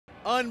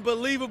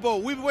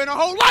Unbelievable. We've been waiting our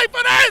whole life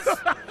for this.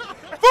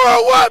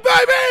 4-1,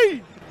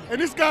 baby. And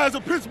this guy's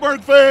a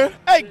Pittsburgh fan.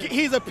 Hey,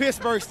 he's a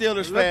Pittsburgh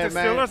Steelers fan,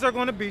 man. The Steelers are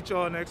going to beat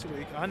y'all next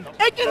week. I know.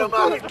 Hey, get him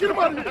out of here. Get him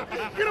out of here.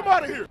 Get him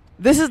out of here.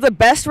 This is the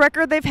best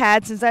record they've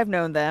had since I've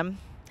known them.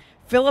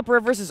 Phillip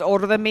Rivers is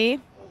older than me.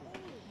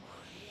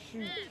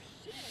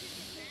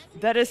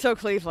 That is so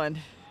Cleveland.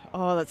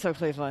 Oh, that's so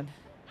Cleveland.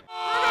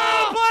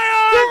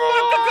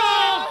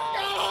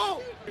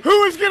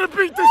 Who is going to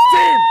beat this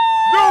team?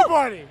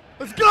 Nobody.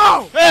 Let's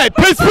go. Hey,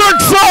 Pittsburgh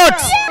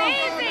sucks.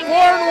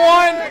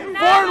 4-1. 4-1.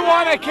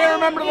 I can't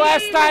remember the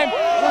last time.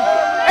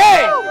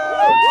 Hey,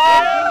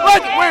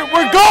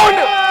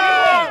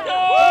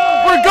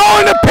 we're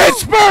going to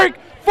Pittsburgh.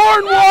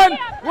 4-1.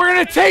 We're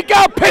going to take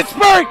out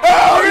Pittsburgh.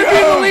 We're going to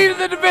be the lead of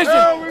the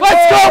division.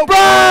 Let's go,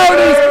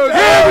 Brownies.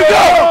 Here we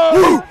go.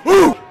 Woo,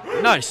 woo.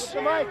 Nice.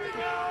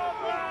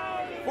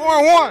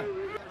 4-1.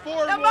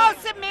 The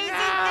most amazing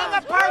thing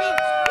of part of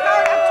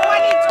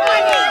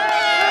 2020.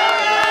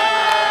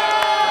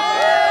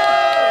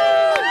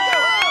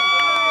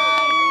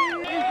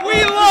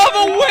 We love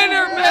a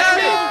winner,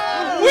 baby.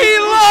 We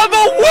love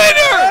a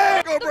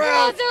winner. Go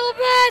Browns. They're the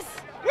best.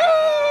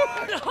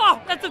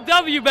 Oh, that's a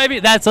W, baby.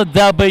 That's a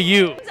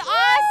W. It's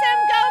awesome.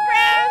 Go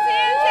Browns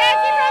and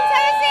Jackie from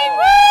Tennessee.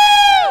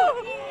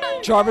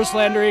 Woo! Jarvis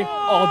Landry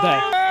all day.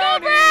 Go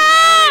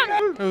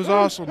Browns! It was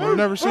awesome. I've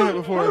never seen it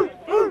before.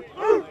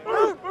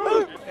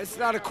 It's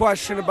not a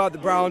question about the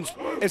Browns.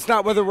 It's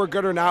not whether we're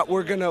good or not.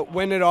 We're going to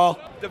win it all.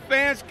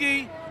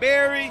 Stefanski,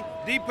 Barry,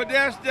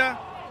 DePodesta,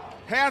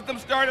 half them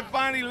started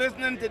finally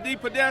listening to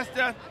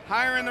DePodesta,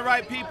 hiring the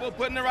right people,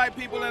 putting the right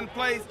people in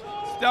place.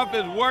 Stuff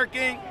is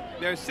working.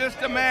 They're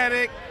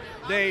systematic.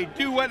 They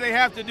do what they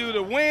have to do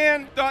to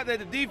win. Thought that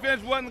the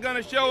defense wasn't going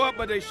to show up,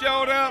 but they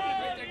showed up.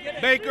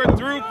 Baker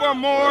threw for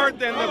more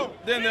than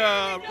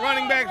the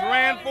running backs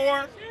ran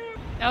for.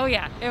 Oh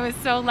yeah, it was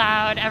so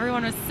loud.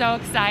 Everyone was so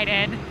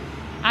excited.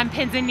 On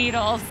pins and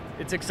needles.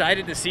 It's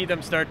excited to see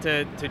them start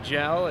to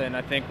gel, and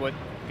I think what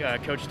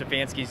Coach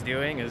Stefanski's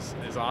doing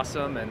is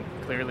awesome, and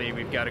clearly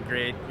we've got a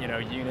great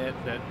unit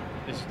that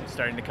is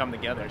starting to come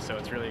together, so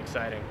it's really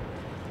exciting.